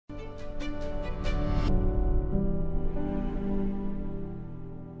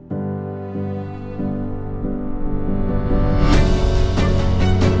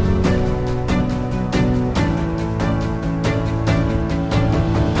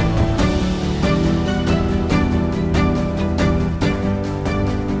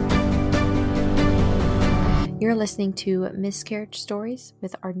You're listening to Miscarriage Stories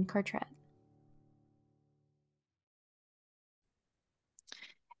with Arden Cartret.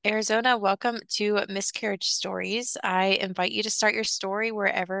 Arizona, welcome to Miscarriage Stories. I invite you to start your story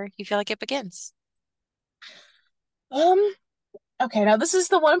wherever you feel like it begins. Okay, now this is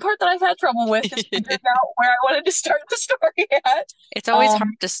the one part that I've had trouble with is figuring out where I wanted to start the story at. It's always hard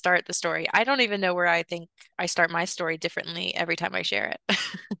Um, to start the story. I don't even know where I think I start my story differently every time I share it.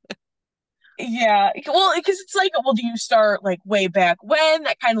 yeah, well, because it's like, well, do you start like way back when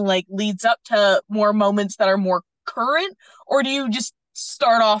that kind of like leads up to more moments that are more current, or do you just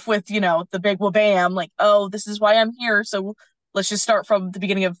start off with, the big wabam, like, oh, this is why I'm here, so let's just start from the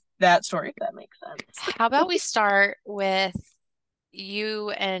beginning of that story, if that makes sense. How about we start with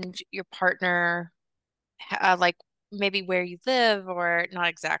you and your partner, like maybe where you live, or not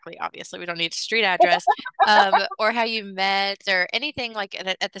exactly, obviously, we don't need a street address, or how you met, or anything like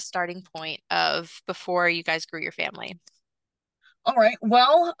at the starting point of before you guys grew your family. All right.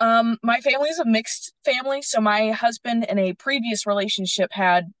 Well, my family is a mixed family. So my husband in a previous relationship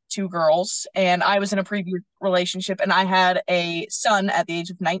had two girls, and I was in a previous relationship, and I had a son at the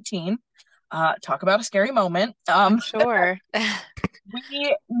age of 19. Talk about a scary moment. I'm sure.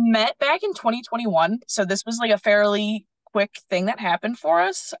 We met back in 2021, so this was like a fairly quick thing that happened for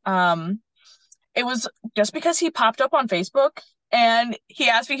us. It was just because he popped up on Facebook and he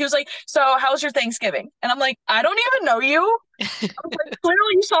asked me, he was like, "So, how's your Thanksgiving?" And I'm like, "I don't even know you." Like,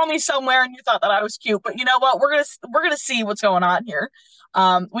 clearly you saw me somewhere and you thought that I was cute, but you know what? We're gonna see what's going on here.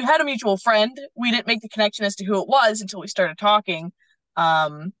 We had a mutual friend. We didn't make the connection as to who it was until we started talking.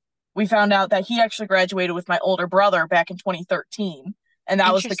 Um, we found out that he actually graduated with my older brother back in 2013, and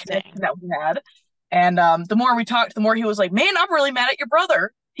that was the connection Interesting. that we had. And the more we talked, the more he was like, "Man, I'm really mad at your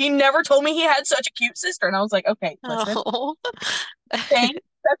brother. He never told me he had such a cute sister." And I was like, "Okay, listen, Oh. thanks.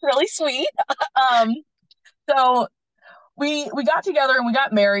 That's really sweet." Um, so we got together and we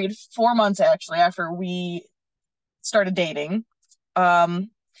got married 4 months actually after we started dating.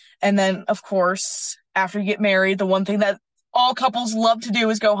 Um, and then of course, after you get married, the one thing that all couples love to do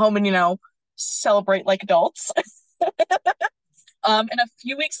is go home and, celebrate like adults. And a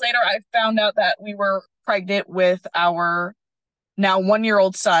few weeks later, I found out that we were pregnant with our now 1 year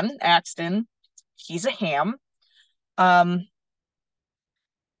old son, Axton. He's a ham. Um,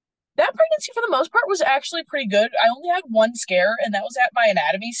 that pregnancy, for the most part, was actually pretty good. I only had one scare, and that was at my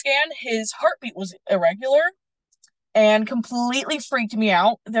anatomy scan. His heartbeat was irregular and completely freaked me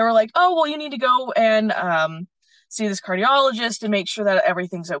out. They were like, "Oh, well, you need to go and see this cardiologist and make sure that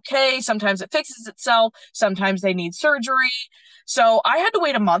everything's okay. Sometimes it fixes itself, sometimes they need surgery." So I had to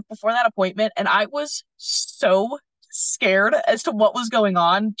wait a month before that appointment, and I was so scared as to what was going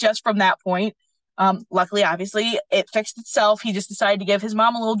on just from that point. Luckily, obviously, it fixed itself. He just decided to give his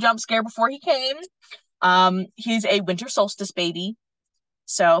mom a little jump scare before he came. He's a winter solstice baby,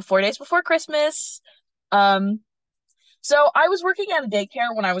 so 4 days before Christmas. Um, so I was working at a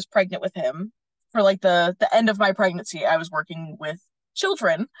daycare when I was pregnant with him. For like the end of my pregnancy, I was working with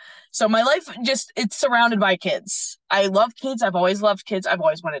children. So my life just it's surrounded by kids. I love kids. I've always loved kids. I've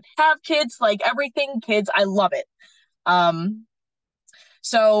always wanted to have kids, like everything kids. I love it. Um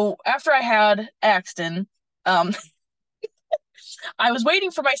so after I had Axton, um I was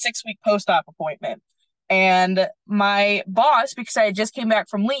waiting for my 6 week post-op appointment. And my boss, because I had just came back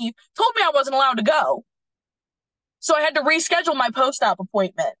from leave, told me I wasn't allowed to go. So I had to reschedule my post-op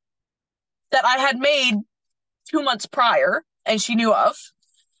appointment that I had made 2 months prior and she knew of.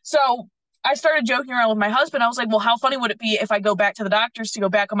 So I started joking around with my husband. I was like, well, how funny would it be if I go back to the doctors to go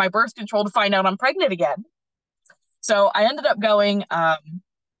back on my birth control to find out I'm pregnant again? So I ended up going.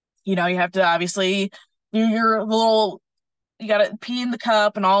 You have to obviously do your little, you got to pee in the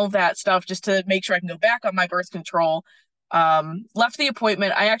cup and all of that stuff just to make sure I can go back on my birth control. Left the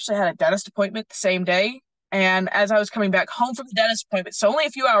appointment. I actually had a dentist appointment the same day. And as I was coming back home from the dentist appointment, so only a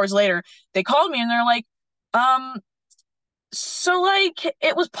few hours later, they called me and they're like, um, so like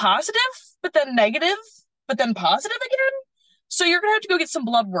it was positive, but then negative, but then positive again. So you're gonna have to go get some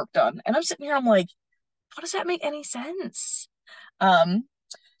blood work done. And I'm sitting here, I'm like, how does that make any sense? Um,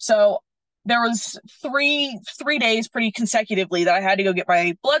 so there was three days pretty consecutively that I had to go get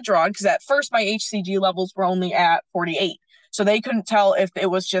my blood drawn because at first my HCG levels were only at 48. So they couldn't tell if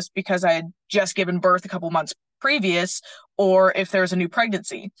it was just because I had just given birth a couple months previous or if there was a new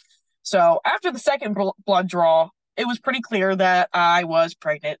pregnancy. So after the second blood draw, it was pretty clear that I was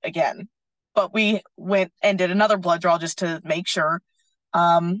pregnant again. But we went and did another blood draw just to make sure.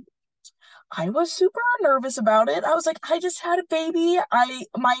 I was super nervous about it. I was like, I just had a baby.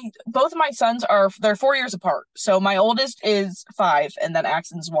 Both of my sons they're 4 years apart. So my oldest is 5 and then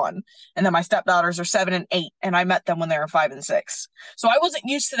Axon's 1. And then my stepdaughters are 7 and 8. And I met them when they were 5 and 6. So I wasn't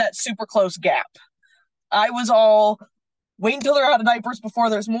used to that super close gap. I was all wait until they're out of diapers before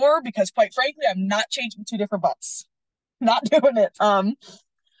there's more, because quite frankly, I'm not changing 2 different butts. Not doing it.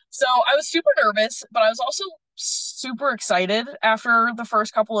 So I was super nervous, but I was also super excited after the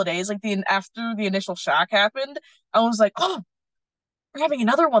first couple of days. Like after the initial shock happened, I was like, oh, we're having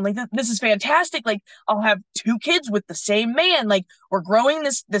another one. Like this is fantastic. Like I'll have 2 kids with the same man. Like we're growing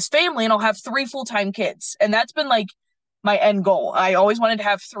this family, and I'll have 3 full-time kids. And that's been like my end goal. I always wanted to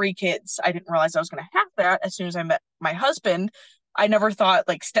have 3 kids. I didn't realize I was going to have that as soon as I met my husband. I never thought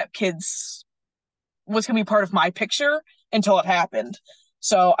like stepkids was going to be part of my picture until it happened.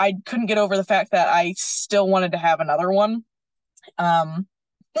 So I couldn't get over the fact that I still wanted to have another one.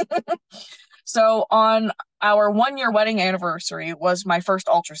 So on our 1-year wedding anniversary was my first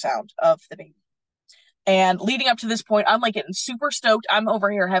ultrasound of the baby. And leading up to this point, I'm like getting super stoked. I'm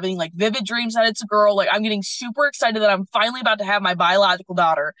over here having like vivid dreams that it's a girl. Like I'm getting super excited that I'm finally about to have my biological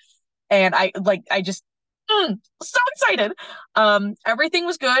daughter. And I just so excited. Everything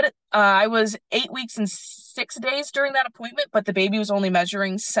was good. I was 8 weeks and 6 days during that appointment, but the baby was only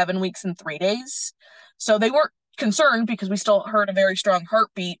measuring 7 weeks and 3 days. So they weren't concerned because we still heard a very strong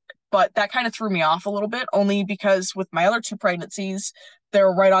heartbeat, but that kind of threw me off a little bit, only because with my other 2 pregnancies,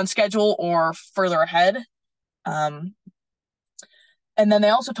 they're right on schedule or further ahead. And then they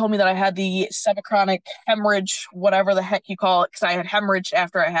also told me that I had the subachronic hemorrhage, whatever the heck you call it, because I had hemorrhage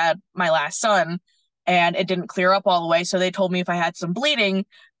after I had my last son, and it didn't clear up all the way. So they told me if I had some bleeding,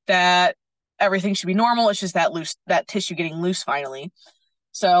 that everything should be normal. It's just that tissue getting loose finally.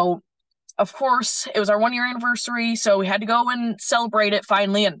 So, of course, it was our 1-year anniversary, so we had to go and celebrate it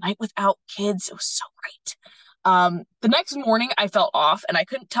finally. A night without kids. It was so great. The next morning, I felt off, and I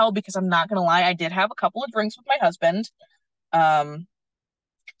couldn't tell because I'm not going to lie, I did have a couple of drinks with my husband.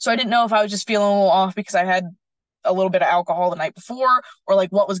 So I didn't know if I was just feeling a little off because I had a little bit of alcohol the night before, or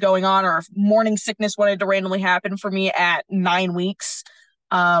like what was going on, or if morning sickness wanted to randomly happen for me at 9 weeks.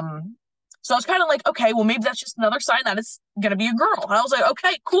 So I was kind of like, okay, well, maybe that's just another sign that it's going to be a girl. And I was like,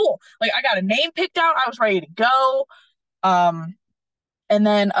 okay, cool. Like I got a name picked out. I was ready to go. And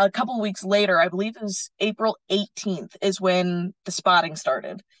then a couple of weeks later, I believe it was April 18th is when the spotting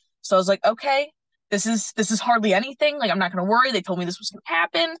started. So I was like, okay, this is hardly anything. Like, I'm not going to worry. They told me this was going to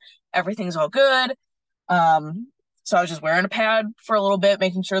happen. Everything's all good. So I was just wearing a pad for a little bit,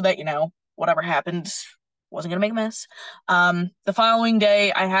 making sure that, whatever happened wasn't going to make a mess. The following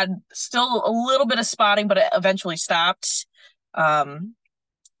day, I had still a little bit of spotting, but it eventually stopped. But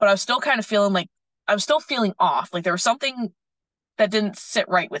I was still kind of feeling like, I was still feeling off. Like there was something that didn't sit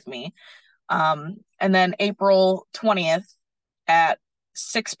right with me. And then April 20th at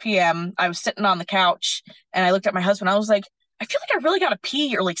 6 p.m., I was sitting on the couch and I looked at my husband. I was like, I feel like I really got to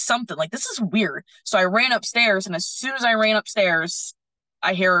pee or like something. Like, this is weird. So I ran upstairs, and as soon as I ran upstairs,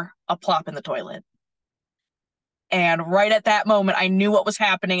 I hear a plop in the toilet. And right at that moment, I knew what was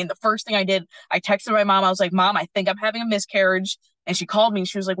happening. And the first thing I did, I texted my mom. I was like, Mom, I think I'm having a miscarriage. And she called me and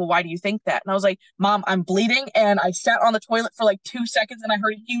she was like, well, why do you think that? And I was like, Mom, I'm bleeding. And I sat on the toilet for like 2 seconds and I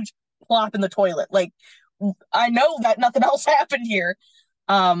heard a huge plop in the toilet. Like, I know that nothing else happened here.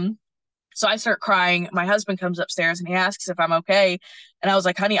 So I start crying. My husband comes upstairs and he asks if I'm okay. And I was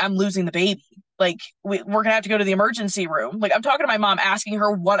like, honey, I'm losing the baby. Like, we're going to have to go to the emergency room. Like, I'm talking to my mom, asking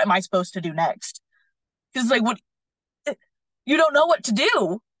her, what am I supposed to do next? Because like, what, you don't know what to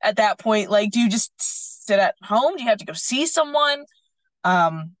do at that point. Like, do you just sit at home? Do you have to go see someone?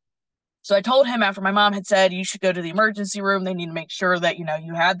 So I told him after my mom had said, you should go to the emergency room. They need to make sure that,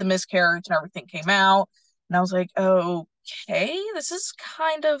 you had the miscarriage and everything came out. And I was like, okay, this is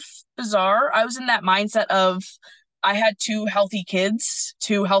kind of bizarre. I was in that mindset of, I had 2 healthy kids,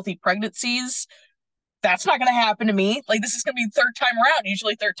 2 healthy pregnancies. That's not going to happen to me. Like, this is going to be the 3rd time around.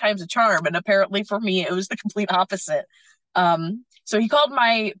 Usually 3rd time's a charm. And apparently for me, it was the complete opposite. So he called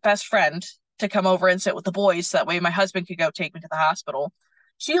my best friend to come over and sit with the boys. So that way my husband could go take me to the hospital.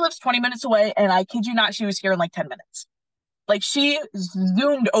 She lives 20 minutes away. And I kid you not, she was here in like 10 minutes. Like, she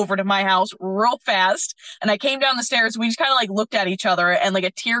zoomed over to my house real fast. And I came down the stairs. We just kind of like looked at each other and like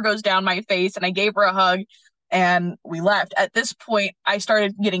a tear goes down my face. And I gave her a hug and we left. At this point, I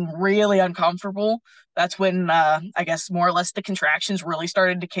started getting really uncomfortable. That's when, I guess more or less the contractions really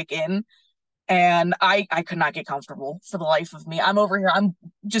started to kick in. And I could not get comfortable for the life of me. I'm over here, I'm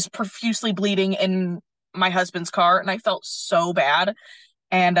just profusely bleeding in my husband's car, and I felt so bad.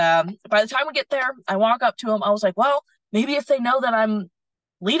 And by the time we get there, I walk up to him. I was like, well, maybe if they know that I'm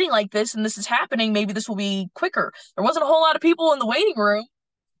bleeding like this and this is happening, maybe this will be quicker. There wasn't a whole lot of people in the waiting room.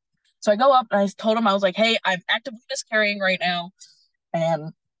 So I go up and I told him, I was like, hey, I'm actively miscarrying right now.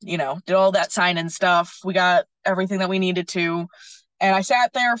 And, did all that sign and stuff. We got everything that we needed to. And I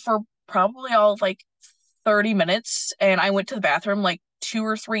sat there for probably all of like 30 minutes. And I went to the bathroom like 2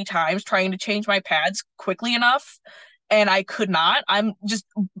 or 3 times trying to change my pads quickly enough. And I could not. I'm just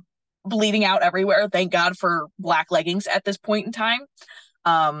bleeding out everywhere. Thank God for black leggings at this point in time.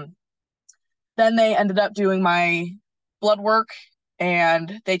 Then they ended up doing my blood work,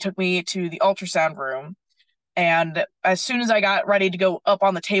 and they took me to the ultrasound room. And as soon as I got ready to go up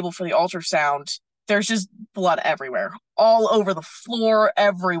on the table for the ultrasound, there's just blood everywhere, all over the floor,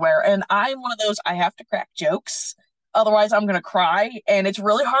 everywhere. And I'm one of those, I have to crack jokes. Otherwise, I'm going to cry. And it's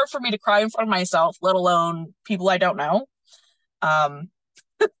really hard for me to cry in front of myself, let alone people I don't know.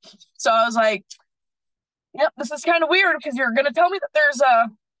 So I was like, yep, this is kind of weird because you're going to tell me that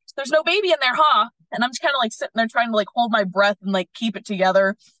there's no baby in there, huh? And I'm just kind of like sitting there trying to like hold my breath and like keep it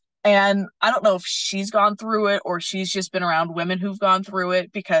together. And I don't know if she's gone through it or she's just been around women who've gone through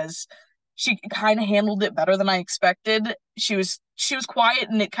it, because she kind of handled it better than I expected. She was quiet,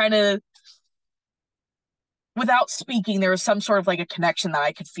 and it kind of, without speaking, there was some sort of like a connection that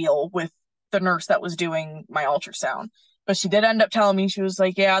I could feel with the nurse that was doing my ultrasound. But she did end up telling me, she was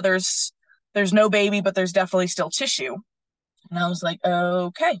like, yeah, there's no baby, but there's definitely still tissue. And I was like,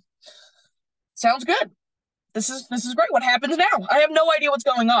 okay, sounds good. This is great. What happens now? I have no idea what's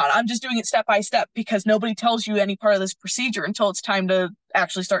going on. I'm just doing it step by step because nobody tells you any part of this procedure until it's time to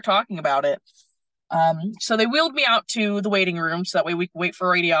actually start talking about it. So they wheeled me out to the waiting room so that way we could wait for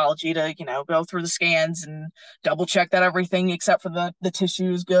radiology to, go through the scans and double check that everything except for the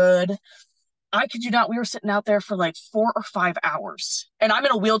tissue is good. I kid you not, we were sitting out there for like 4 or 5 hours. And I'm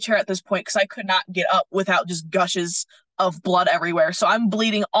in a wheelchair at this point because I could not get up without just gushes of blood everywhere. So I'm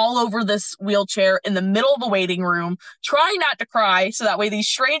bleeding all over this wheelchair in the middle of the waiting room, trying not to cry so that way these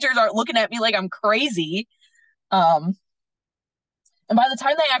strangers aren't looking at me like I'm crazy. And by the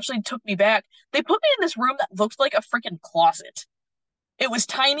time they actually took me back, they put me in this room that looked like a freaking closet. It was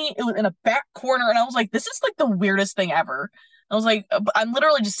tiny. It was in a back corner. And I was like, this is like the weirdest thing ever. I was like, I'm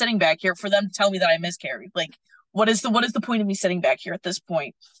literally just sitting back here for them to tell me that I miscarried. Like, what is the point of me sitting back here at this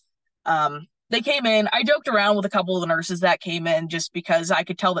point? They came in. I joked around with a couple of the nurses that came in just because I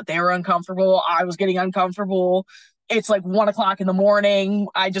could tell that they were uncomfortable. I was getting uncomfortable. It's like 1:00 in the morning.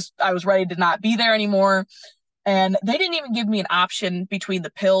 I was ready to not be there anymore. And they didn't even give me an option between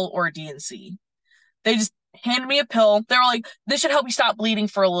the pill or a DNC. They just handed me a pill. They were like, this should help you stop bleeding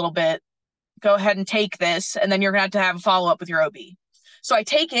for a little bit. Go ahead and take this, and then you're going to have a follow-up with your OB. So I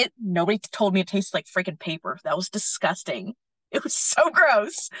take it. Nobody told me it tastes like freaking paper. That was disgusting. It was so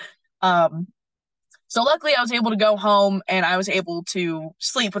gross. So luckily I was able to go home, and I was able to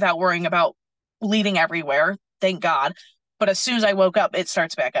sleep without worrying about bleeding everywhere. Thank God. But as soon as I woke up, it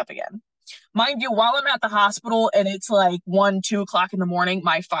starts back up again. Mind you, while I'm at the hospital and it's like 1-2 o'clock in the morning,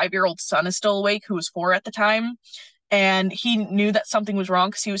 my 5-year-old son is still awake, who was 4 at the time. And he knew that something was wrong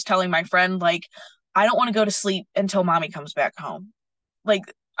because he was telling my friend, like, I don't want to go to sleep until mommy comes back home. Like,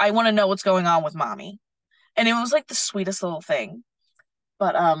 I want to know what's going on with mommy. And it was like the sweetest little thing.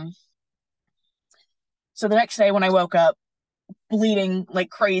 But, so the next day when I woke up, bleeding like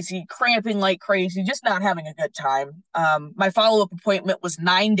crazy, cramping like crazy, just not having a good time. My follow-up appointment was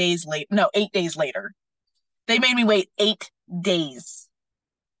 8 days later. They made me wait 8 days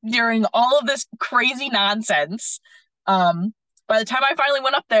during all of this crazy nonsense. By the time I finally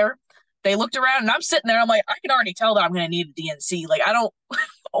went up there, they looked around and I'm sitting there. I'm like, I can already tell that I'm going to need a DNC. Like, I don't,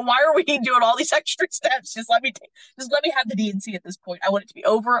 why are we doing all these extra steps? Just let me have the DNC at this point. I want it to be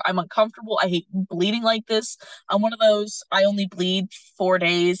over. I'm uncomfortable. I hate bleeding like this. I'm one of those, I only bleed 4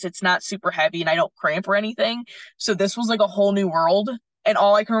 days. It's not super heavy and I don't cramp or anything. So this was like a whole new world. And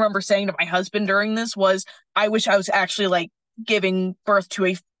all I can remember saying to my husband during this was, I wish I was actually like giving birth to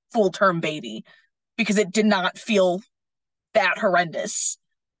a full-term baby, because it did not feel that horrendous.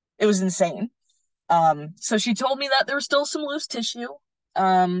 It was insane. So she told me that there was still some loose tissue.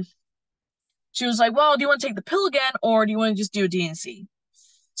 She was like, well, do you want to take the pill again, or do you want to just do a DNC?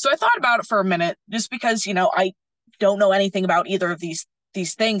 So I thought about it for a minute, just because, I don't know anything about either of these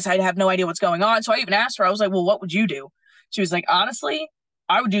things. I have no idea what's going on. So I even asked her, I was like, well, what would you do? She was like, honestly,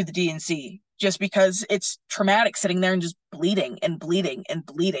 I would do the DNC, just because it's traumatic sitting there and just bleeding and bleeding and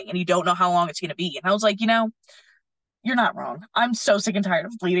bleeding, and you don't know how long it's going to be. And I was like, You're not wrong. I'm so sick and tired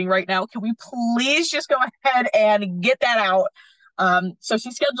of bleeding right now. Can we please just go ahead and get that out? So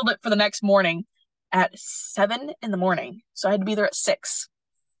she scheduled it for the next morning at 7 in the morning. So I had to be there at 6.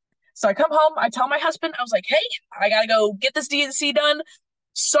 So I come home, I tell my husband, I was like, hey, I gotta go get this D&C done.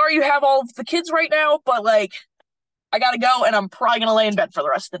 Sorry you have all of the kids right now, but like, I gotta go and I'm probably gonna lay in bed for the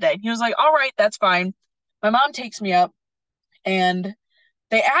rest of the day. He was like, all right, that's fine. My mom takes me up and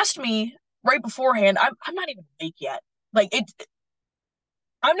they asked me right beforehand, I'm not even awake yet. Like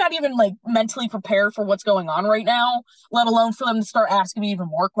I'm not even like mentally prepared for what's going on right now, let alone for them to start asking me even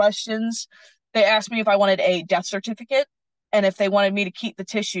more questions. They asked me if I wanted a death certificate and if they wanted me to keep the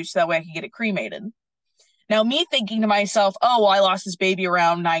tissue so that way I could get it cremated. Now, me thinking to myself, oh, well, I lost this baby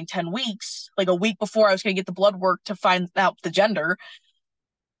around 9-10 weeks, like a week before I was going to get the blood work to find out the gender.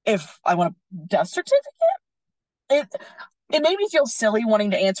 If I want a death certificate, it made me feel silly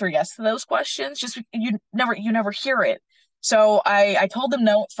wanting to answer yes to those questions. Just you never hear it. So I told them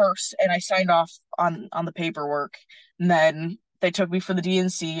no at first, and I signed off on the paperwork. And then they took me for the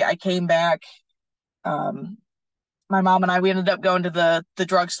D&C. I came back. My mom and I, we ended up going to the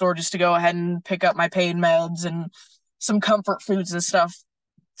drugstore just to go ahead and pick up my pain meds and some comfort foods and stuff.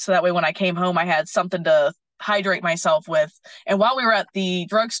 So that way when I came home, I had something to hydrate myself with. And while we were at the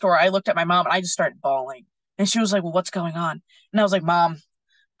drugstore, I looked at my mom and I just started bawling. And she was like, well, what's going on? And I was like, Mom,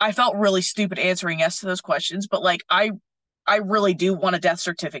 I felt really stupid answering yes to those questions, but like I really do want a death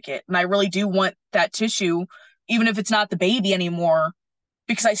certificate and I really do want that tissue, even if it's not the baby anymore,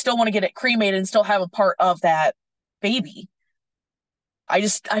 because I still want to get it cremated and still have a part of that baby. I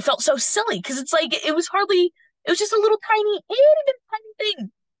felt so silly because it's like it was just a little tiny, itty tiny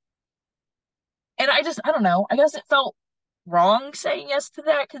thing. And I don't know. I guess it felt wrong saying yes to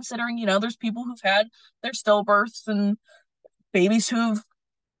that, considering, there's people who've had their stillbirths and babies who've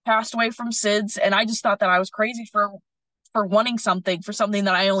passed away from SIDS. And I just thought that I was crazy for wanting something, for something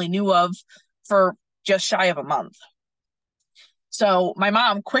that I only knew of for just shy of a month. So my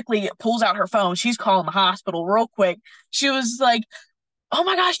mom quickly pulls out her phone. She's calling the hospital real quick. She was like, oh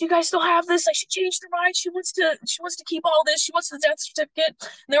my gosh, do you guys still have this? Like, she changed her mind. She wants to keep all this. She wants the death certificate. And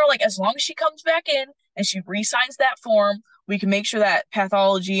they were like, as long as she comes back in and she re-signs that form, we can make sure that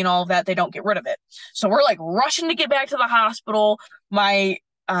pathology and all of that, they don't get rid of it. So we're like rushing to get back to the hospital. My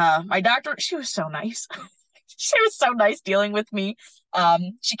doctor, she was so nice. She was so nice dealing with me.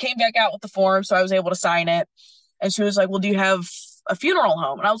 She came back out with the form, so I was able to sign it. And she was like, well, do you have a funeral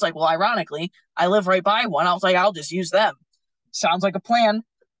home? And I was like, well, ironically, I live right by one. I was like, I'll just use them. Sounds like a plan.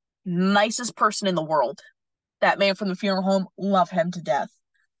 Nicest person in the world. That man from the funeral home, love him to death.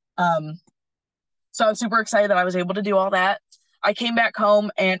 So I was super excited that I was able to do all that. I came back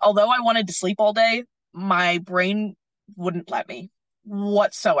home, and although I wanted to sleep all day, my brain wouldn't let me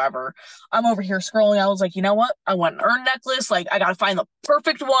whatsoever. I'm over here scrolling. I was like, you know what? I want an urn necklace. Like, I gotta find the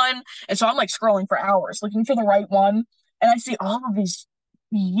perfect one. And so I'm like scrolling for hours looking for the right one. And I see all of these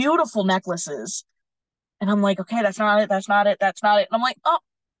beautiful necklaces. And I'm like, okay, that's not it. That's not it. That's not it. And I'm like, oh,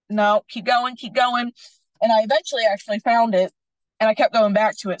 no, keep going, keep going. And I eventually actually found it. And I kept going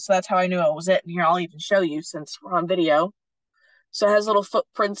back to it. So that's how I knew it was it. And here, I'll even show you since we're on video. So it has little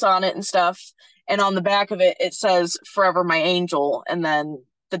footprints on it and stuff. And on the back of it, it says Forever My Angel. And then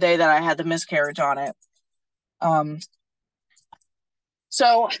the day that I had the miscarriage on it.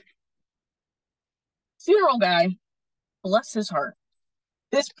 So funeral guy, bless his heart.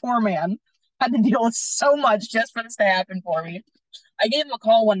 This poor man had to deal with so much just for this to happen for me. I gave him a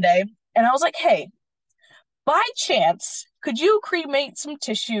call one day and I was like, hey, by chance, could you cremate some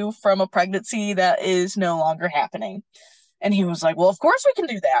tissue from a pregnancy that is no longer happening? And he was like, well, of course we can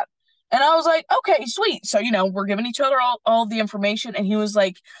do that. And I was like, okay, sweet. So, we're giving each other all the information. And he was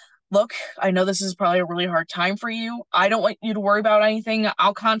like, look, I know this is probably a really hard time for you. I don't want you to worry about anything.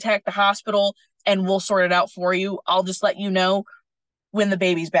 I'll contact the hospital and we'll sort it out for you. I'll just let you know when the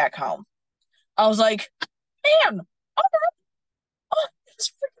baby's back home. I was like, man, all right. Oh, this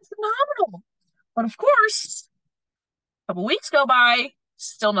is freaking phenomenal. But of course, a couple weeks go by,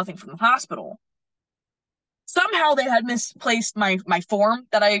 still nothing from the hospital. Somehow they had misplaced my form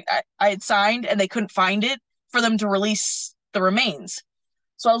that I had signed and they couldn't find it for them to release the remains.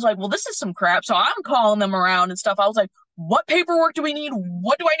 So I was like, well, this is some crap. So I'm calling them around and stuff. I was like, what paperwork do we need?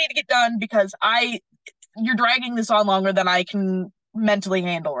 What do I need to get done? Because you're dragging this on longer than I can mentally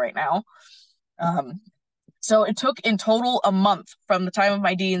handle right now. So it took in total a month from the time of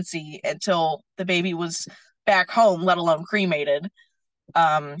my D&C until the baby was back home, let alone cremated.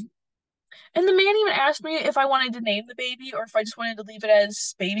 And the man even asked me if I wanted to name the baby or if I just wanted to leave it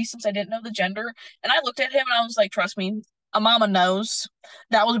as baby since I didn't know the gender. And I looked at him and I was like, trust me, a mama knows.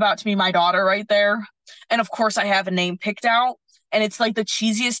 That was about to be my daughter right there. And of course, I have a name picked out, and it's like the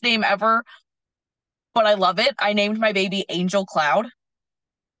cheesiest name ever, but I love it. I named my baby Angel Cloud,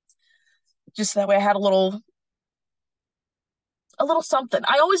 just so that way I had a little something.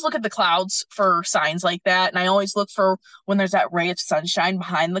 I always look at the clouds for signs like that, and I always look for when there's that ray of sunshine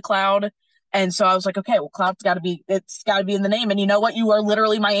behind the cloud. And so I was like, okay, well, cloud's got to be, it's got to be in the name. And you know what? You are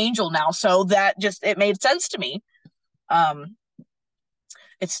literally my angel now. So that just, it made sense to me. Um,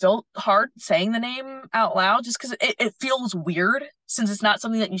 it's still hard saying the name out loud just because it feels weird since it's not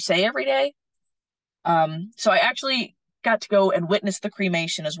something that you say every day. So I actually got to go and witness the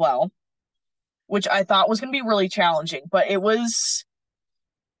cremation as well, which I thought was going to be really challenging, but it was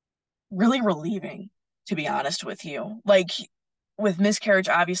really relieving, to be honest with you. Like with miscarriage,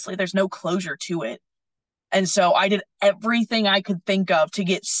 obviously, there's no closure to it. And so I did everything I could think of to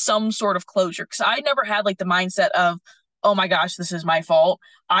get some sort of closure because I never had like the mindset of, oh my gosh, this is my fault.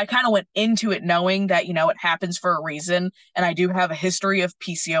 I kind of went into it knowing that, you know, it happens for a reason. And I do have a history of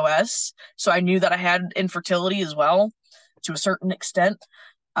PCOS. So I knew that I had infertility as well to a certain extent.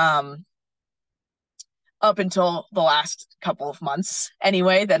 Up until the last couple of months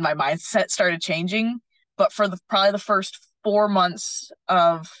anyway, then my mindset started changing. But for probably the first 4 months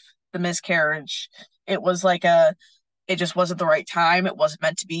of the miscarriage, it was like it just wasn't the right time. It wasn't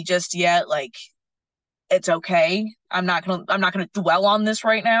meant to be just yet. Like, it's okay. I'm not gonna dwell on this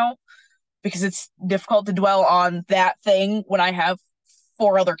right now because it's difficult to dwell on that thing when I have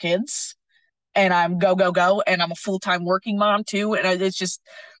 4 other kids and I'm go go go and I'm a full-time working mom too. And it's just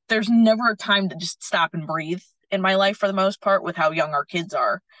there's never a time to just stop and breathe in my life for the most part with how young our kids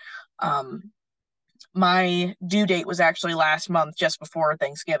are. My due date was actually last month, just before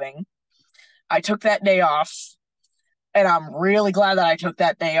Thanksgiving. I took that day off, and I'm really glad that I took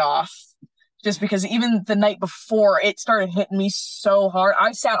that day off. Just because even the night before, it started hitting me so hard.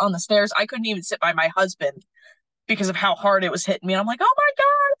 I sat on the stairs. I couldn't even sit by my husband because of how hard it was hitting me. And I'm like, oh my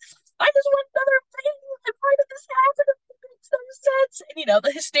God, I just want another baby. Like, why did this happen? It makes no sense. And, you know,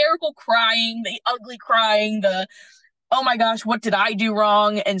 the hysterical crying, the ugly crying, the, oh my gosh, what did I do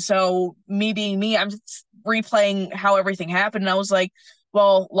wrong? And so me being me, I'm just replaying how everything happened. And I was like,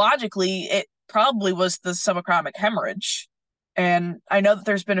 well, logically, it probably was the subacromic hemorrhage. And I know that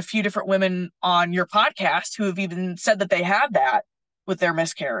there's been a few different women on your podcast who have even said that they had that with their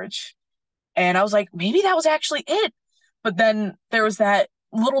miscarriage. And I was like, maybe that was actually it. But then there was that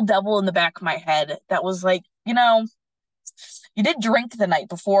little devil in the back of my head that was like, you know, you did drink the night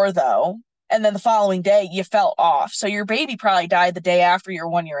before though. And then the following day you fell off. So your baby probably died the day after your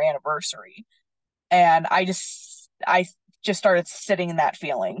 1 year anniversary. And I just started sitting in that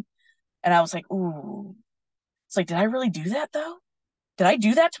feeling. And I was like, ooh. It's like, did I really do that though? Did I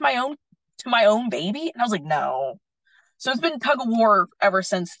do that to my own baby? And I was like, no. So it's been tug of war ever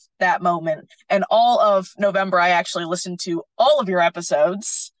since that moment. And all of November, I actually listened to all of your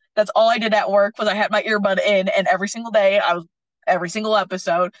episodes. That's all I did at work was I had my earbud in, and every single day, every single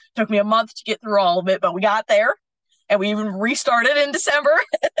episode. Took me a month to get through all of it, but we got there, and we even restarted in December.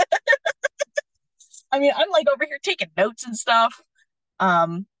 I mean, I'm like over here taking notes and stuff.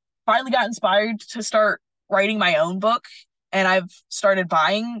 Um, Finally got inspired to start writing my own book, and I've started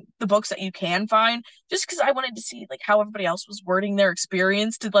buying the books that you can find just because I wanted to see like how everybody else was wording their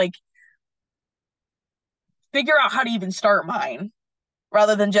experience to like figure out how to even start mine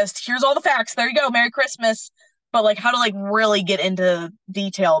rather than just here's all the facts, there you go, Merry Christmas, but like how to like really get into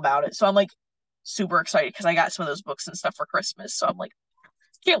detail about it. So I'm like super excited because I got some of those books and stuff for Christmas. So I'm like,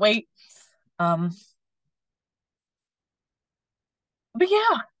 can't wait. Um, but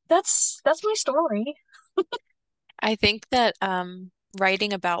yeah, that's my story. I think that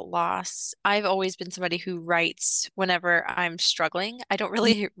writing about loss, I've always been somebody who writes whenever I'm struggling. I don't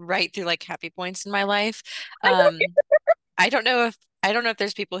really write through like happy points in my life. I know. Um, I don't know if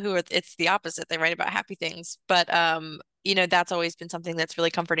there's people who are it's the opposite. They write about happy things, but that's always been something that's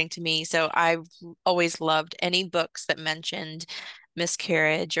really comforting to me. So I've always loved any books that mentioned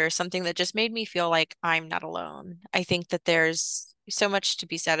miscarriage or something that just made me feel like I'm not alone. I think that there's so much to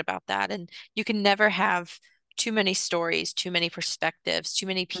be said about that, and you can never have too many stories, too many perspectives, too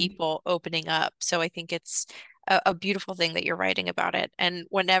many people opening up. So I think it's a beautiful thing that you're writing about it. And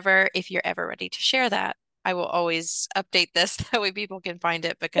whenever, if you're ever ready to share that, I will always update this that way people can find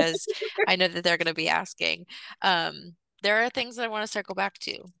it because I know that they're going to be asking. There are things that I want to circle back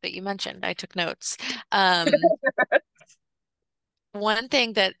to that you mentioned. I took notes. One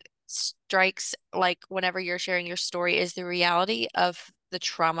thing that strikes like whenever you're sharing your story is the reality of the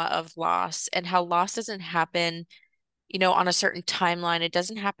trauma of loss and how loss doesn't happen on a certain timeline. It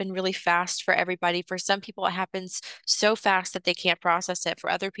doesn't happen really fast for everybody. For some people, it happens so fast that they can't process it. For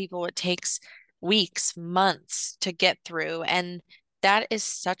other people, it takes weeks, months to get through. And that is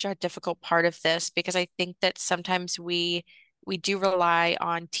such a difficult part of this because I think that sometimes we do rely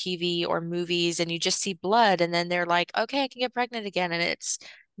on TV or movies and you just see blood and then they're like, okay, I can get pregnant again. And it's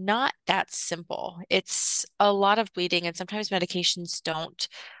not that simple. It's a lot of bleeding, and sometimes medications don't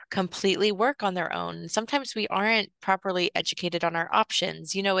completely work on their own. Sometimes we aren't properly educated on our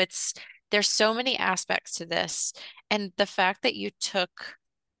options. There's so many aspects to this. And the fact that you took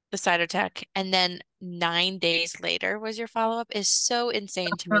the Cytotec and then 9 days later was your follow-up is so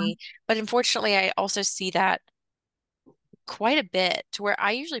insane to me. But unfortunately, I also see that quite a bit to where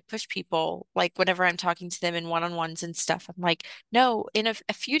I usually push people, like whenever I'm talking to them in one-on-ones and stuff. I'm like, no, in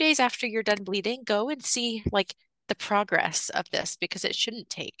a few days after you're done bleeding, go and see like the progress of this because it shouldn't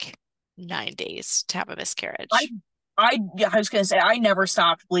take 9 days to have a I miscarriage. yeah, I was gonna say I never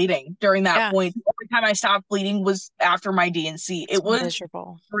stopped bleeding during that Yeah, point. The only time I stopped bleeding was after my D&C. it's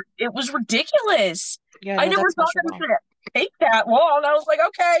miserable. It was ridiculous. Yeah, I no, never that's thought it was miserable. gonna take that long. I was like,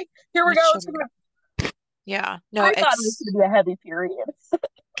 okay, here we It go. It's shouldn't. gonna, Yeah, no, I thought it was it's gonna be a heavy period.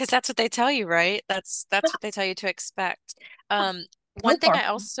 because that's what they tell you, right? That's what they tell you to expect. Um, So one thing far. I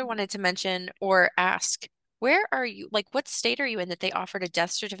also wanted to mention or ask, where are you, like what state are you in that they offered a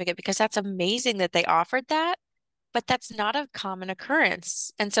death certificate? Because that's amazing that they offered that, but that's not a common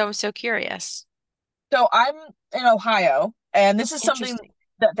occurrence. And so I'm so curious. So I'm in Ohio, and this is something Interesting.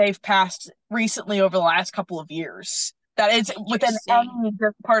 that they've passed recently over the last couple of years. That it's within Interesting.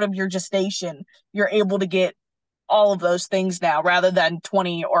 any part of your gestation, you're able to get all of those things now rather than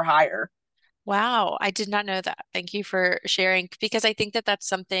 20 or higher. Wow, I did not know that. Thank you for sharing because I think that that's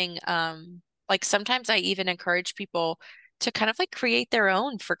something like sometimes I even encourage people to kind of like create their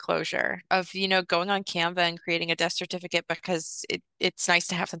own foreclosure of, going on Canva and creating a death certificate because it's nice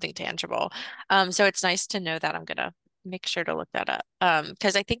to have something tangible. So it's nice to know that. I'm gonna make sure to look that up.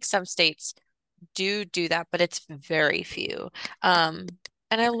 Because I think some states do that, but it's very few. Um,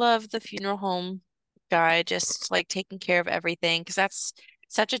 and I love the funeral home guy just like taking care of everything because that's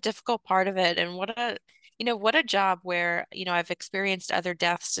such a difficult part of it. And what a job where, I've experienced other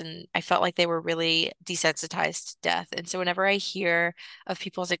deaths and I felt like they were really desensitized to death. And so whenever I hear of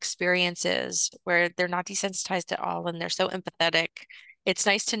people's experiences where they're not desensitized at all and they're so empathetic, it's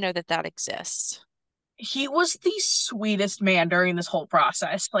nice to know that that exists. He was the sweetest man during this whole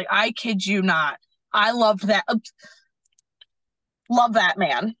process. Like, I kid you not. I loved that. Love that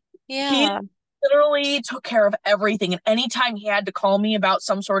man. He Yeah. literally took care of everything. And anytime he had to call me about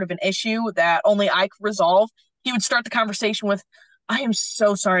some sort of an issue that only I could resolve, he would start the conversation with, I am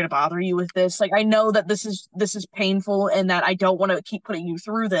so sorry to bother you with this. Like, I know that this is painful and that I don't want to keep putting you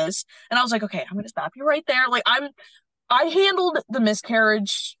through this. And I was like, okay, I'm gonna stop you right there. Like, I handled the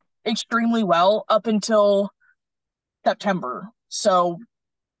miscarriage extremely well up until September. So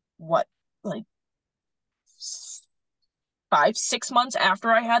what, like 5, 6 months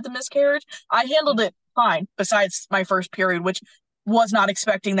after I had the miscarriage, I handled it fine, besides my first period, which was not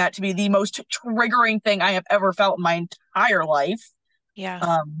expecting that to be the most triggering thing I have ever felt in my entire life. Yeah.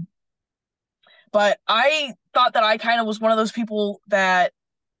 Um, but I thought that I kind of was one of those people that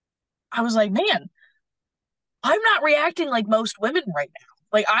I was like, man, I'm not reacting like most women right now.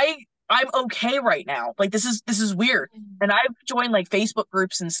 Like I'm okay right now. Like this is weird. And I've joined like Facebook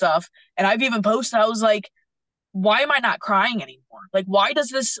groups and stuff, and I've even posted, I was like, why am I not crying anymore? Like, why does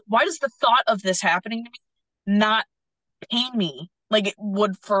the thought of this happening to me not pain me like it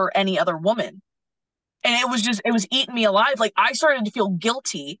would for any other woman? And it was eating me alive. Like, I started to feel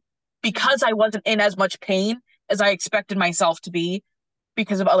guilty because I wasn't in as much pain as I expected myself to be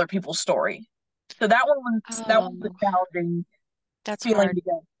because of other people's story. So that was the Oh, challenging that's feeling hard. to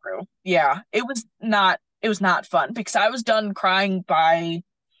go through. Yeah, it was not fun because I was done crying by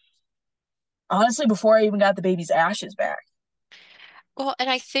honestly before I even got the baby's ashes back. Well, and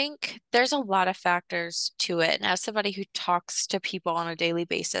I think there's a lot of factors to it. And as somebody who talks to people on a daily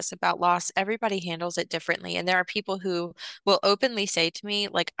basis about loss, everybody handles it differently. And there are people who will openly say to me,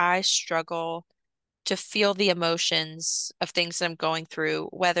 like, I struggle to feel the emotions of things that I'm going through,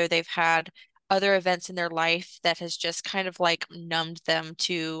 whether they've had other events in their life that has just kind of like numbed them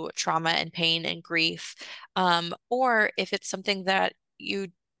to trauma and pain and grief, or if it's something that you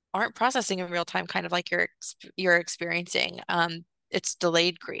aren't processing in real time, kind of like you're experiencing. It's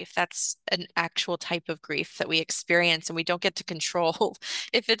delayed grief. That's an actual type of grief that we experience, and we don't get to control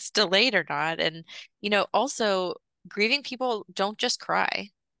if it's delayed or not. And, also grieving people don't just cry.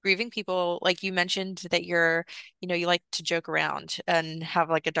 Grieving people, like you mentioned that you like to joke around and have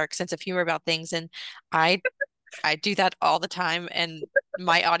like a dark sense of humor about things. And I I do that all the time, and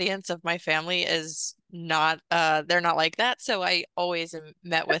my audience of my family is not they're not like that. So I always am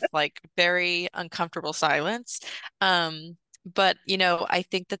met with like very uncomfortable silence. But I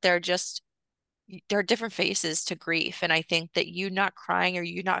think that there are different phases to grief, and I think that you not crying or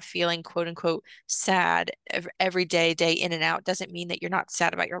you not feeling quote unquote sad every day in and out doesn't mean that you're not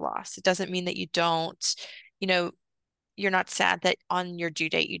sad about your loss. It doesn't mean that you know, you're not sad that on your due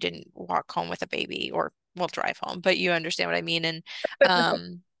date you didn't walk home with a baby or well drive home, but you understand what I mean. And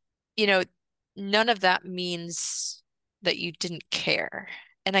um, you know, none of that means that you didn't care.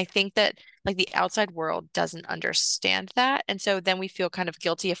 And I think that like the outside world doesn't understand that. And so then we feel kind of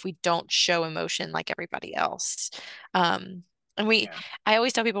guilty if we don't show emotion like everybody else. Um, and Yeah. I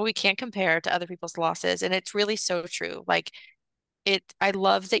always tell people we can't compare to other people's losses. And it's really so true. Like I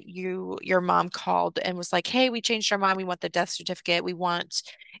love that your mom called and was like, "Hey, we changed our mind. We want the death certificate. We want,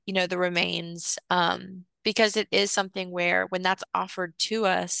 the remains." Because it is something where when that's offered to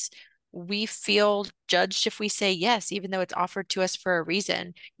us, we feel judged if we say yes, even though it's offered to us for a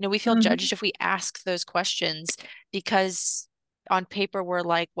reason. We feel Mhm. judged if we ask those questions because on paper we're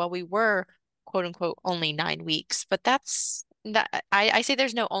like, well, we were quote unquote only 9 weeks, but that's that I say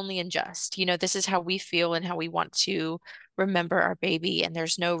there's no only and just. This is how we feel and how we want to remember our baby, and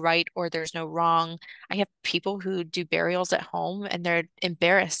there's no right or there's no wrong. I have people who do burials at home and they're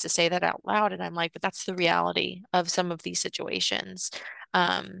embarrassed to say that out loud, and I'm like, but that's the reality of some of these situations.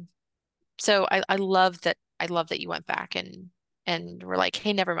 Um, so I love that you went back and were like,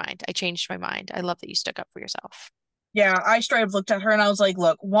 hey, never mind. I changed my mind. I love that you stuck up for yourself. Yeah, I straight up looked at her and I was like,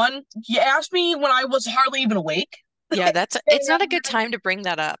 look, one, you asked me when I was hardly even awake. Yeah, it's not a good time to bring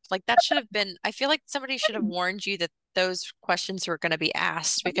that up. Like that should have been, I feel like somebody should have warned you that those questions were going to be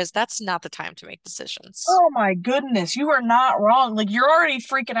asked because that's not the time to make decisions. Oh my goodness, you are not wrong. Like you're already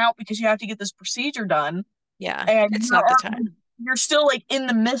freaking out because you have to get this procedure done, Yeah, and it's not the time. you're still like in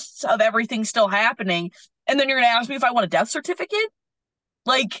the midst of everything still happening, and then you're gonna ask me if I want a death certificate?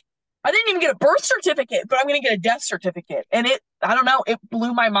 Like I didn't even get a birth certificate, but I'm gonna get a death certificate. And I don't know, it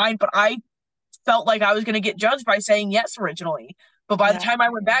blew my mind, but I felt like I was gonna get judged by saying yes originally. But by the Yeah. time I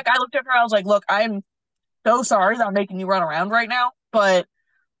went back, I looked at her, I was like, look, I'm so sorry that I'm making you run around right now, but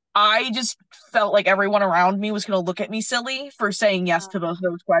I just felt like everyone around me was going to look at me silly for saying yes to those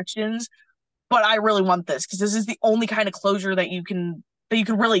questions. But I really want this because this is the only kind of closure that you can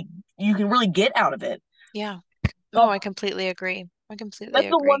really get out of it. Yeah. So Oh, I completely agree. I completely that's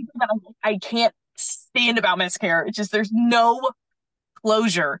the one agree. thing that I can't stand about miscarriage. It's just there's no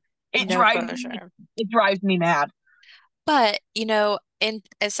closure. It No drives me closure. it drives me mad. But, and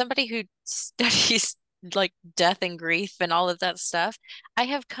as somebody who studies like death and grief and all of that stuff, I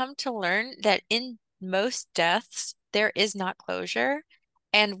have come to learn that in most deaths, there is not closure.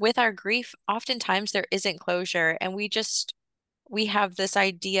 And with our grief, oftentimes there isn't closure. And we have this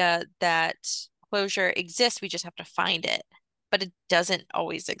idea that closure exists, we just have to find it. But it doesn't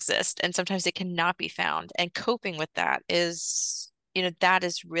always exist. And sometimes it cannot be found. And coping with that that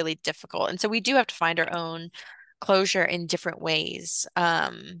is really difficult. And so we do have to find our own closure in different ways.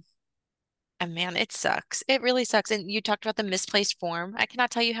 And man, it sucks. It really sucks. And you talked about the misplaced form. I cannot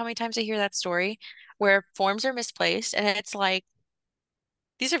tell you how many times I hear that story where forms are misplaced, and it's like,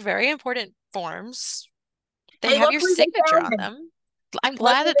 these are very important forms. They Hey, have your luckily they signature found on it. them. I'm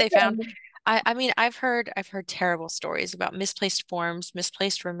glad Luckily that they they found. found it. I mean, I've heard terrible stories about misplaced forms,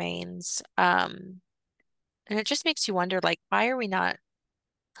 misplaced remains. And it just makes you wonder, like, why are we not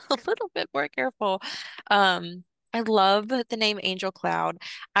a little bit more careful? I love the name Angel Cloud.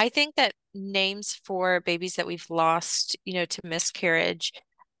 I think that names for babies that we've lost, to miscarriage,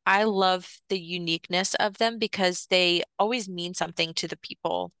 I love the uniqueness of them because they always mean something to the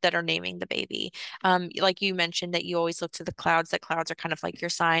people that are naming the baby. Like you mentioned that you always look to the clouds, that clouds are kind of like your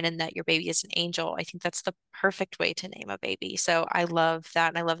sign and that your baby is an angel. I think that's the perfect way to name a baby. So I love that.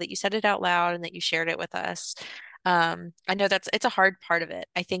 And I love that you said it out loud and that you shared it with us. I know it's a hard part of it.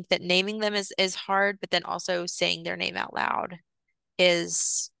 I think that naming them is hard, but then also saying their name out loud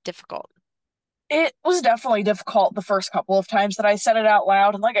is difficult. It was definitely difficult the first couple of times that I said it out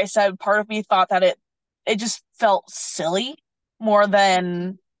loud. And like I said, part of me thought that it just felt silly more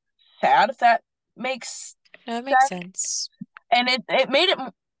than sad, if that makes No, it makes sense. sense. And it made it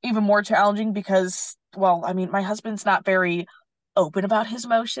even more challenging because, well, I mean, my husband's not very open about his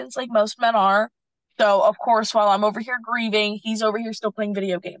emotions like most men are. So, of course, while I'm over here grieving, he's over here still playing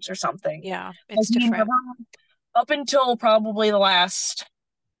video games or something. Yeah, Like it's he never, different. up until probably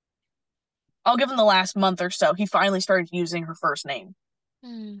I'll give him the last month or so, he finally started using her first name.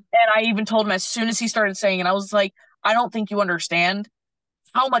 Hmm. And I even told him as soon as he started saying it, I was like, I don't think you understand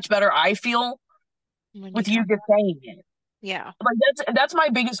how much better I feel when you with you talk just about saying it. it. Yeah. Like that's my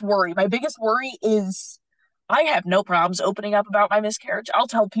biggest worry. My biggest worry is I have no problems opening up about my miscarriage. I'll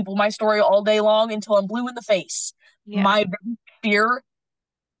tell people my story all day long until I'm blue in the face. Yeah. My biggest fear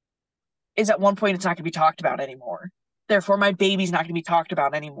is at one point it's not going to be talked about anymore. Therefore, my baby's not going to be talked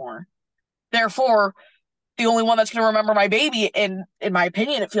about anymore. Therefore, the only one that's going to remember my baby, in my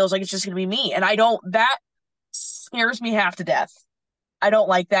opinion, it feels like it's just going to be me. And I don't, that scares me half to death. I don't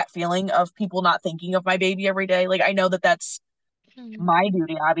like that feeling of people not thinking of my baby every day. Like, I know that that's Mm. my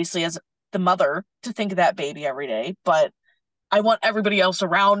duty, obviously, as the mother to think of that baby every day, but I want everybody else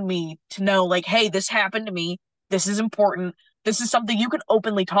around me to know, like, hey, this happened to me. This is important. This is something you can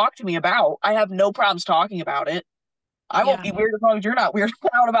openly talk to me about. I have no problems talking about it. I won't Yeah. be weird as long as you're not weirded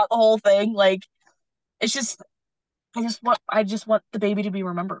out about the whole thing. Like, it's just I just want the baby to be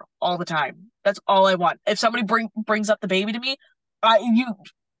remembered all the time. That's all I want. If somebody brings up the baby to me, I you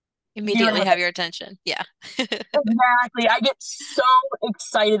Immediately have have your attention. Yeah. exactly. I get so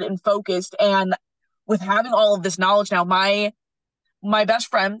excited and focused, and with having all of this knowledge now, my best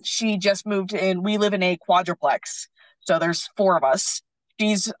friend, she just moved in. We live in a quadruplex, so there's four of us.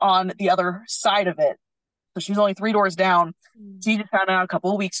 She's on the other side of it, so she's only three doors down. Mm. She just found out a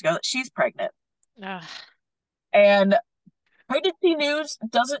couple of weeks ago that she's pregnant, Ugh. and pregnancy news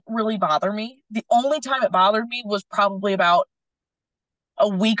doesn't really bother me. The only time it bothered me was probably about a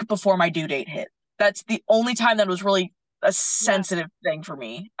week before my due date hit. That's the only time that was really a Yeah. sensitive thing for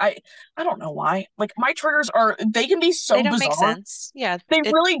me. I don't know why. Like my triggers are they can be They so don't make bizarre. sense. Yeah. They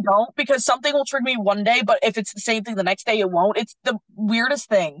It, really don't because something will trigger me one day, but if it's the same thing the next day, it won't. It's the weirdest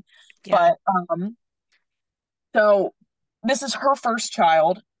thing. yeah. But so this is her first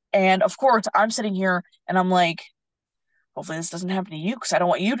child, and of course I'm sitting here and I'm like, hopefully this doesn't happen to you because I don't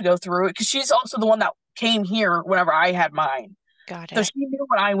want you to go through it because she's also the one that came here whenever I had mine. Got So it. she knew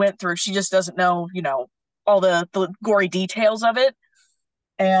what I went through. She just doesn't know, all the gory details of it.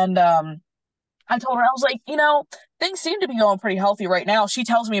 And I told her, I was like, things seem to be going pretty healthy right now. She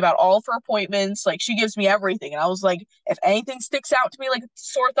tells me about all of her appointments. Like, she gives me everything. And I was like, if anything sticks out to me like a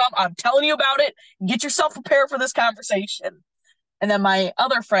sore thumb, I'm telling you about it. Get yourself prepared for this conversation. And then my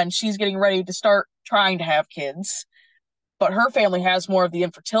other friend, she's getting ready to start trying to have kids, but her family has more of the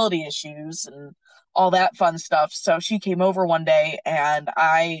infertility issues and all that fun stuff. So she came over one day and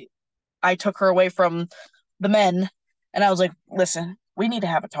I took her away from the men and I was like, listen, we need to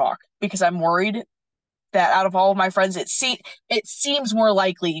have a talk because I'm worried that out of all of my friends, it seems more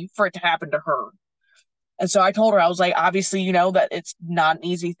likely for it to happen to her. And so I told her, I was like, obviously, you know that it's not an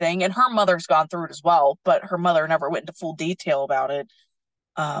easy thing. And her mother's gone through it as well, but her mother never went into full detail about it.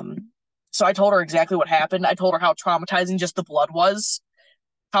 Um, so I told her exactly what happened. I told her how traumatizing just the blood was,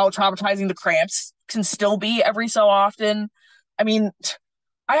 how traumatizing the cramps can still be every so often. I mean,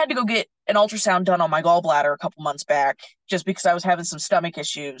 I had to go get an ultrasound done on my gallbladder a couple months back just because I was having some stomach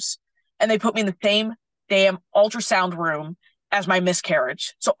issues. And they put me in the same damn ultrasound room as my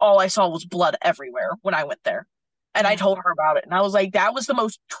miscarriage. So all I saw was blood everywhere when I went there. And I Yeah. told her about it. And I was like, that was the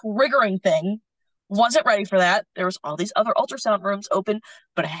most triggering thing. Wasn't ready for that. There was all these other ultrasound rooms open,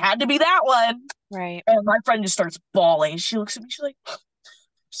 but it had to be that one. Right. And my friend just starts bawling. She looks at me, she's like,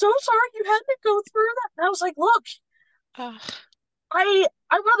 so sorry you had to go through that. And I was like, look, Ugh. I'm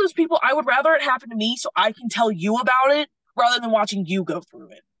one of those people. I would rather it happen to me so I can tell you about it rather than watching you go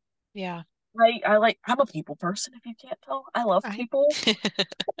through it. Yeah. I'm a people person. If you can't tell, I love I people.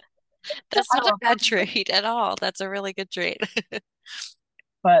 That's I not a love bad people, trait at all. That's a really good trait.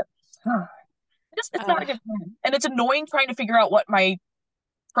 but it's not Uh, a good time, and it's annoying trying to figure out what my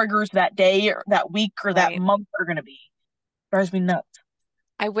triggers that day or that week or that right. month are going to be. Drives me nuts.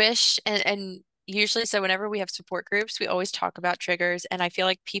 I wish, and usually, so whenever we have support groups, we always talk about triggers. And I feel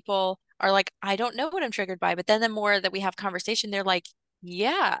like people are like, I don't know what I'm triggered by. But then the more that we have conversation, they're like,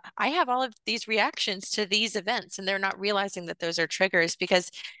 yeah, I have all of these reactions to these events. And they're not realizing that those are triggers because,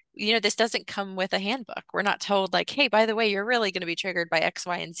 this doesn't come with a handbook. We're not told, like, hey, by the way, you're really going to be triggered by X,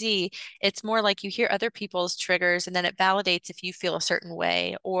 Y, and Z. It's more like you hear other people's triggers and then it validates if you feel a certain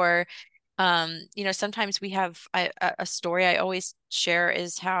way or sometimes we have a story I always share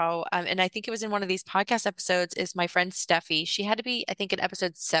is how, and I think it was in one of these podcast episodes, is my friend Steffi. She had to be, I think, in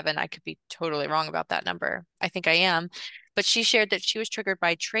episode 7. I could be totally wrong about that number. I think I am. But she shared that she was triggered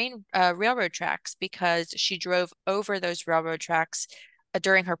by railroad tracks because she drove over those railroad tracks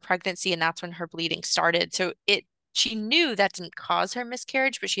during her pregnancy, and that's when her bleeding started. So she knew that didn't cause her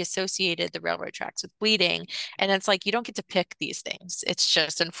miscarriage, but she associated the railroad tracks with bleeding. And it's like you don't get to pick these things. It's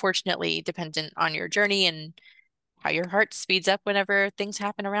just unfortunately dependent on your journey and how your heart speeds up whenever things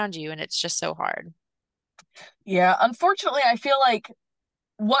happen around you. And it's just so hard. Yeah, unfortunately, I feel like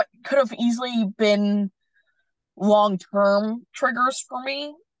what could have easily been long-term triggers for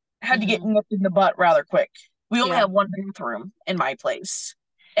me had to get Hmm. nipped in the butt rather quick. We only Yeah. have one bathroom in my place.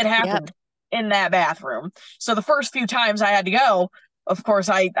 It Yep. happened in that bathroom. So the first few times I had to go, of course,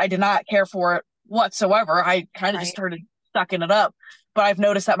 I did not care for it whatsoever. I kind of just Right. started sucking it up. But I've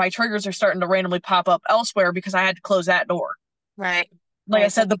noticed that my triggers are starting to randomly pop up elsewhere because I had to close that door. Right. Like I Right.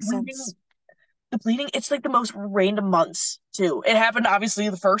 That said, makes sense. the bleeding, it's like the most random months too. It happened obviously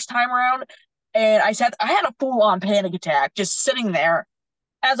the first time around, and I had a full on panic attack just sitting there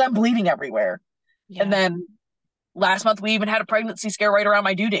as I'm bleeding everywhere. And Yeah. then last month we even had a pregnancy scare right around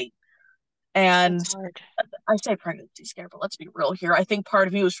my due date. And That's hard. I say pregnancy scare, but let's be real here. I think part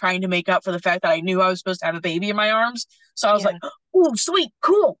of me was trying to make up for the fact that I knew I was supposed to have a baby in my arms. So I was like, Yeah. "Oh, sweet,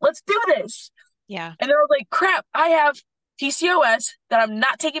 cool, let's do this." Yeah. And then I was like, "Crap, I have PCOS that I'm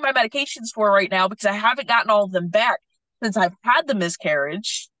not taking my medications for right now because I haven't gotten all of them back since I've had the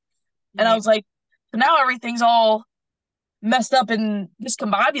miscarriage." And I Right. was like, so now everything's all messed up and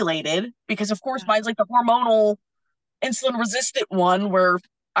discombobulated because, of course, Yeah. mine's like the hormonal insulin resistant one where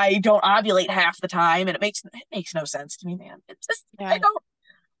I don't ovulate half the time, and it makes no sense to me, man. It's just I Yeah. don't.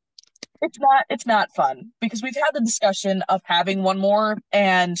 It's not fun because we've had the discussion of having one more,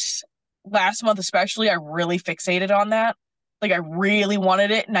 and last month especially, I really fixated on that. Like I really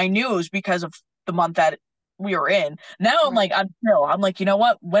wanted it, and I knew it was because of the month that we were in. Now I'm Right. like, I'm no, I'm like, you know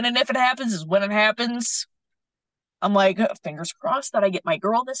what? When and if it happens is when it happens. I'm like, fingers crossed that I get my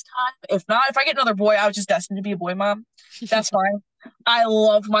girl this time. If not, if I get another boy, I was just destined to be a boy mom. That's fine. I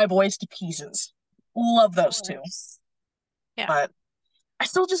love my boys to pieces. Love Of those two. course. Yeah. But I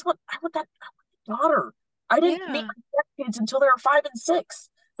still just want I want a daughter. I didn't meet Yeah. my kids until they were 5 and 6.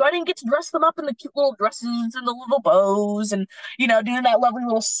 So I didn't get to dress them up in the cute little dresses and the little bows and doing that lovely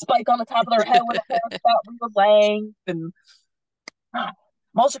little spike on the top of their head with a haircut we were length and I'm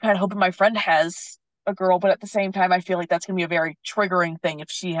also kind of hoping my friend has a girl, but at the same time, I feel like that's gonna be a very triggering thing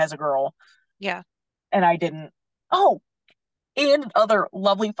if she has a girl Yeah. and I didn't. Oh, and other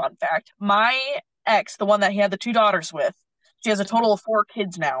lovely fun fact: my ex, the one that he had the two daughters with, she has a Mhm. total of 4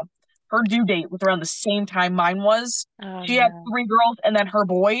 kids now. Her due date was around the same time mine was. Oh She had no. 3 girls, and then her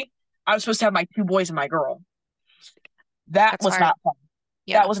boy. I was supposed to have my 2 boys and my girl. That That's was hard. not fun. That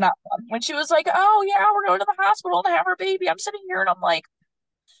Yeah. was not fun. When she was like, "Oh yeah, we're going to the hospital to have her baby," I'm sitting here and I'm like,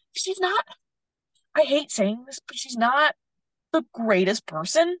 "She's not." I hate saying this, but she's not the greatest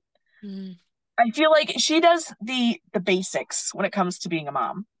person. Mm. I feel like she does the basics when it comes to being a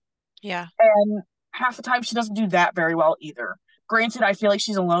mom. Yeah. And half the time she doesn't do that very well either. Granted, I feel like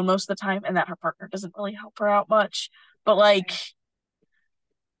she's alone most of the time and that her partner doesn't really help her out much. But like Right.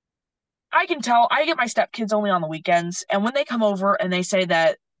 I can tell I get my stepkids only on the weekends, and when they come over and they say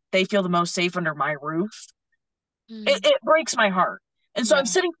that they feel the most safe under my roof, Mm. it breaks my heart. And so I'm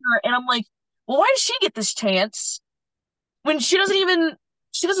Yeah. sitting here and I'm like, well, why does she get this chance when she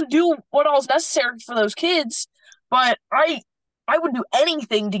doesn't do what all is necessary for those kids? But I would do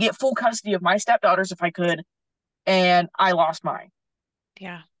anything to get full custody of my stepdaughters if I could, and I lost mine.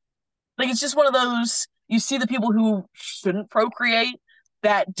 Yeah. Like it's just one of those you see the people who shouldn't procreate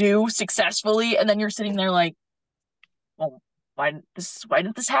that do successfully, and then you're sitting there like, well, why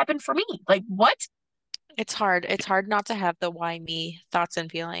didn't this happen for me? Like what? It's hard. It's hard not to have the why me thoughts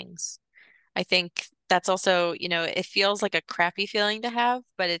and feelings. I think that's also, it feels like a crappy feeling to have,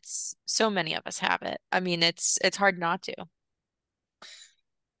 but it's so many of us have it. I mean, it's hard not to.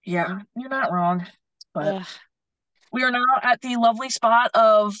 Yeah, you're not wrong. But Ugh. we are now at the lovely spot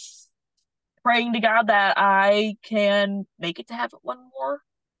of praying to God that I can make it to have one more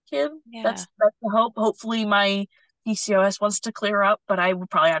kid. Yeah. That's the hope. Hopefully my PCOS wants to clear up, but I would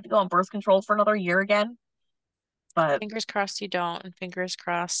probably have to go on birth control for another year again. But Fingers crossed you don't, and fingers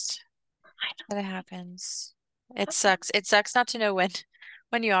crossed I that it happens. It sucks. It sucks not to know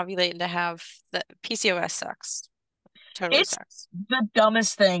when you ovulate and to have the PCOS sucks. Totally it's sucks. the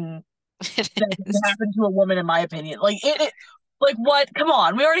dumbest thing It that can is. happen to a woman, in my opinion. Like what? Come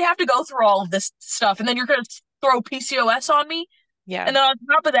on, we already have to go through all of this stuff, and then you're gonna throw PCOS on me, Yeah. and then on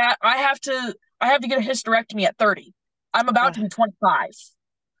top of that, I have to get a hysterectomy at 30. I'm about Ugh. to be 25.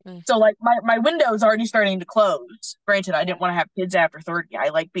 Mm. So like my window is already starting to close. Granted, I Yeah. didn't want to have kids after 30. I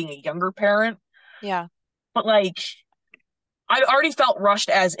like being a younger parent, Yeah. but like I already felt rushed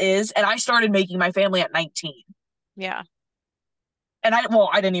as is, and I started making my family at 19. Yeah. And I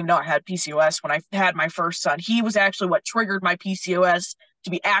didn't even know I had PCOS when I had my first son. He was actually what triggered my PCOS to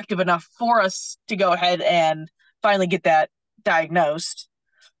be active enough for us to go ahead and finally get that diagnosed.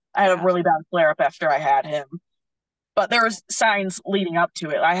 I had a Yeah. really bad flare up after I had him, but there was signs leading up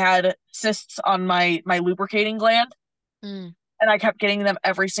to it. I had cysts on my lubricating gland, Mm. and I kept getting them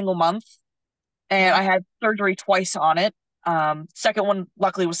every single month. And Yeah. I had surgery twice on it. Second one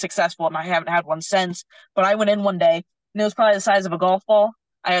luckily was successful, and I haven't had one since. But I went in one day, and it was probably the size of a golf ball.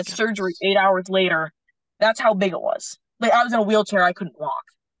 I had surgery Gosh. 8 hours later. That's how big it was. Like I was in a wheelchair, I couldn't walk,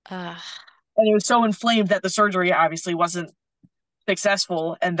 Uh, and it was so inflamed that the surgery obviously wasn't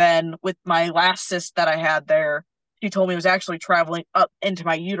successful. And then with my last cyst that I had there, she told me it was actually traveling up into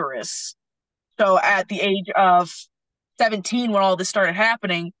my uterus. So at the age of 17, when all this started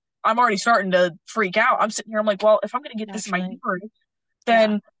happening, I'm already starting to freak out. I'm sitting here, I'm like, well, if I'm going to get this in my naturally. uterus, Yeah.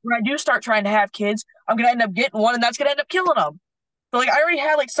 then when I do start trying to have kids, I'm going to end up getting one, and that's going to end up killing them. So like, I already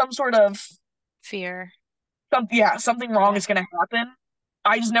had like some sort of Fear. something wrong Yeah. is going to happen.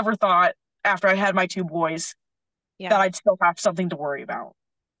 I just never thought after I had my two boys Yeah. that I'd still have something to worry about.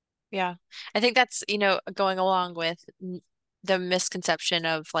 Yeah. I think that's, going along with the misconception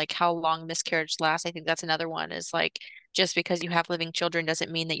of like how long miscarriage lasts. I think that's another one is like just because you have living children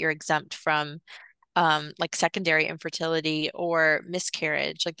doesn't mean that you're exempt from like secondary infertility or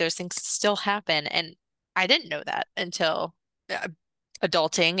miscarriage. Like those things still happen. And I didn't know that until uh,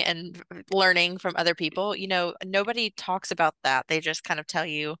 adulting and learning from other people. Nobody talks about that. They just kind of tell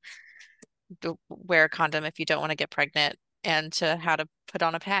you to wear a condom if you don't want to get pregnant and to how to put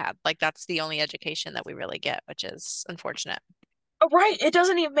on a pad. Like that's the only education that we really get, which is unfortunate. Oh, right. It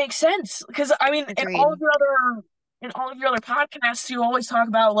doesn't even make sense because I mean, Agreed. in all of your other podcasts, you always talk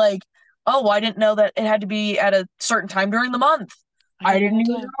about like, oh, well, I didn't know that it had to be at a certain time during the month. I I had no didn't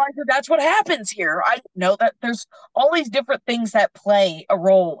even idea. realize that that's what happens here. I didn't know that there's all these different things that play a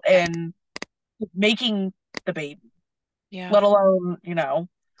role in making the baby, Yeah. let alone,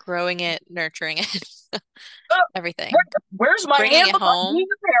 Growing it, nurturing it, oh, everything. where's my Bringing it handbook on being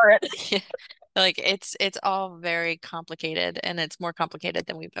home. a parent? Yeah. Like it's all very complicated and it's more complicated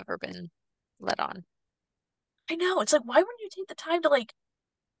than we've ever been let on. I know. It's like, why wouldn't you take the time to like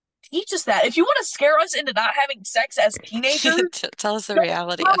teach us that? If you want to scare us into not having sex as teenagers, Tell us the don't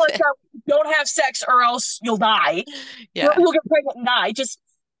reality tell of us it. that don't have sex or else you'll die. Yeah, You'll get pregnant and die. Just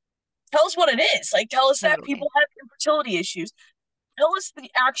tell us what it is. Like, tell us that totally. people have infertility issues. Tell us the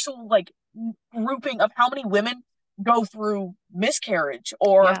actual, like, grouping of how many women go through miscarriage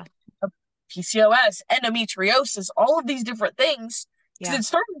or Yeah, PCOS, endometriosis, all of these different things. Because yeah, it's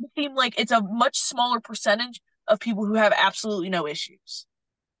starting to seem like it's a much smaller percentage of people who have absolutely no issues.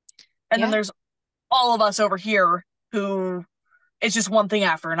 And then yeah. there's all of us over here who it's just one thing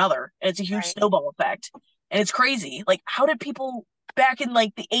after another. And it's a huge Right. snowball effect. And it's crazy. Like, how did people back in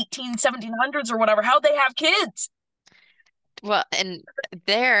like the 1700s or whatever, how'd they have kids? Well, and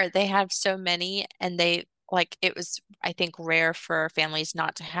there they have so many, and they like it was, I think, rare for families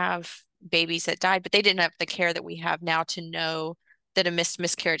not to have babies that died, but they didn't have the care that we have now to know that a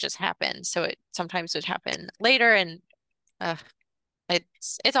miscarriage has happened. So it sometimes would happen later, and uh,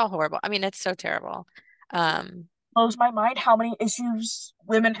 it's all horrible. I mean, it's so terrible. Um, Blows my mind how many issues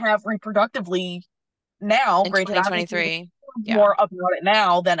women have reproductively now. in Granted, obviously, we 2023, know yeah, more about it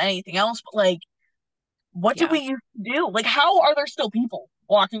now than anything else, but like, what did yeah, we used to do? Like, how are there still people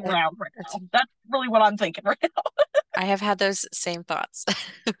walking that, around right that's now? That's really what I'm thinking right now. I have had those same thoughts.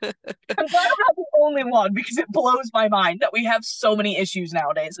 I'm glad I'm not the only one because it blows my mind that we have so many issues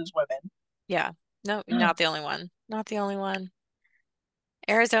nowadays as Yeah, no, women. not the only one. Not the only one.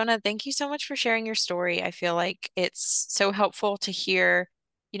 Arizona, thank you so much for sharing your story. I feel like it's so helpful to hear.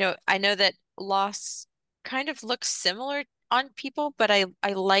 I know that loss kind of looks similar on people, but I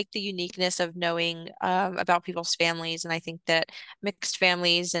like the uniqueness of knowing about people's families. And I think that mixed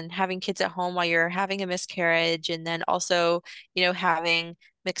families and having kids at home while you're having a miscarriage, and then also, having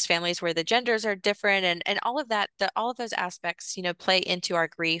mixed families where the genders are different and all of that, all of those aspects, play into our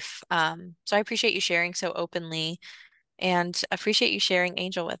grief. So I appreciate you sharing so openly and appreciate you sharing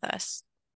Angel with us.